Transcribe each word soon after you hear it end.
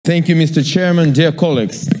Thank you, Mr. Chairman, dear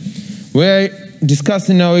colleagues. We're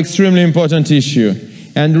discussing now extremely important issue.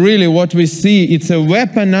 And really what we see, it's a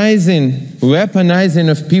weaponizing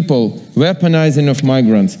of people, weaponizing of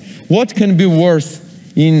migrants. What can be worse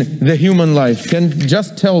in the human life?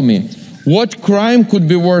 Just tell me, what crime could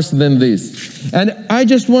be worse than this? And I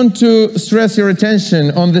just want to stress your attention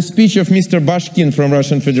on the speech of Mr. Bashkin from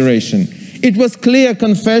Russian Federation. It was clear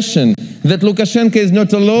confession that Lukashenko is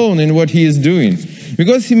not alone in what he is doing.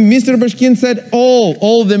 Because Mr. Bashkin said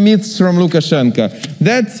all the myths from Lukashenko,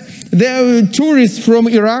 that there are tourists from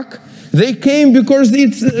Iraq, they came because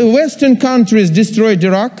it's Western countries destroyed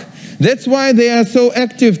Iraq. That's why they are so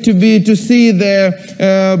active to see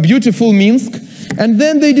the beautiful Minsk. And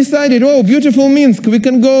then they decided, oh, beautiful Minsk, we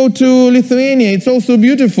can go to Lithuania, it's also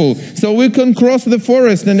beautiful. So we can cross the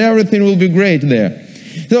forest and everything will be great there.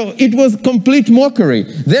 So it was complete mockery.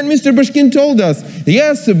 Then Mr. Bashkin told us,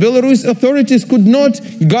 yes, Belarus authorities could not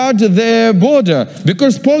guard their border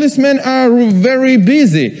because policemen are very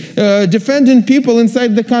busy defending people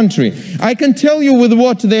inside the country. I can tell you with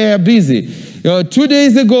what they are busy. 2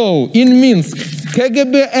 days ago in Minsk,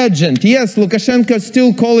 KGB agent, yes, Lukashenko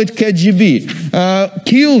still call it KGB,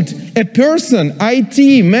 killed a person,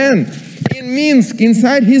 IT man, in Minsk,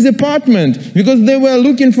 inside his apartment, because they were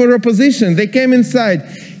looking for opposition. They came inside.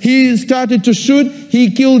 He started to shoot.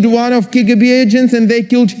 He killed one of KGB agents and they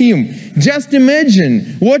killed him. Just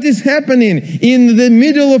imagine what is happening in the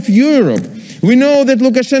middle of Europe. We know that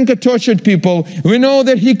Lukashenko tortured people. We know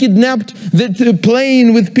that he kidnapped the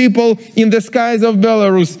plane with people in the skies of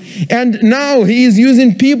Belarus. And now he is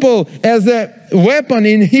using people as a weapon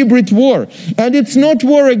in hybrid war. And it's not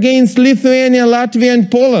war against Lithuania, Latvia and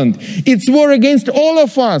Poland. It's war against all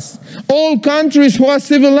of us, all countries who are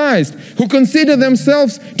civilized, who consider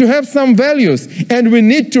themselves to have some values. And we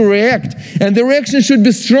need to react. And the reaction should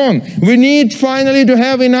be strong. We need finally to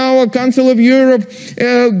have in our Council of Europe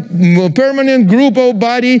a permanent group or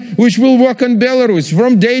body which will work on Belarus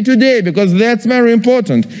from day to day, because that's very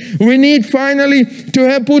important. We need finally to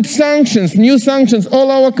have put sanctions, new sanctions,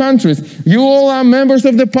 all our countries. You all are members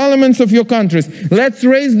of the parliaments of your countries. Let's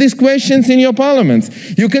raise these questions in your parliaments.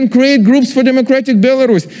 You can create groups for democratic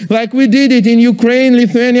Belarus, like we did it in Ukraine,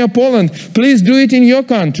 Lithuania, Poland. Please do it in your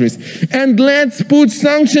countries. And let's put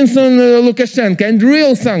sanctions on Lukashenko, and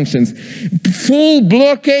real sanctions. Full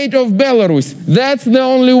blockade of Belarus. That's the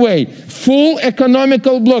only way. Full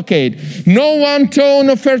economical blockade. No one ton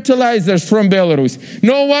of fertilizers from Belarus.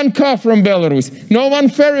 No one car from Belarus. No one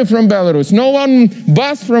ferry from Belarus. No one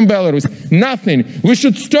bus from Belarus. Nothing. We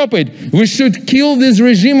should stop it. We should kill this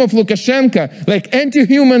regime of Lukashenko, like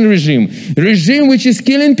anti-human regime. Regime which is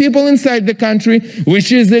killing people inside the country,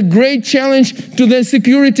 which is a great challenge to the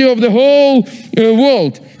security of the whole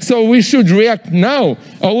world. So we should react now,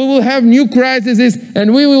 or we will have new crises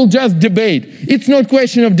and we will just debate. It's not a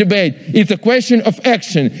question of debate, it's a question of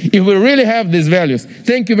action, if we really have these values.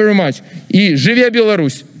 Thank you very much. И живи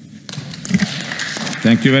Беларусь!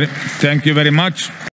 Thank you very much.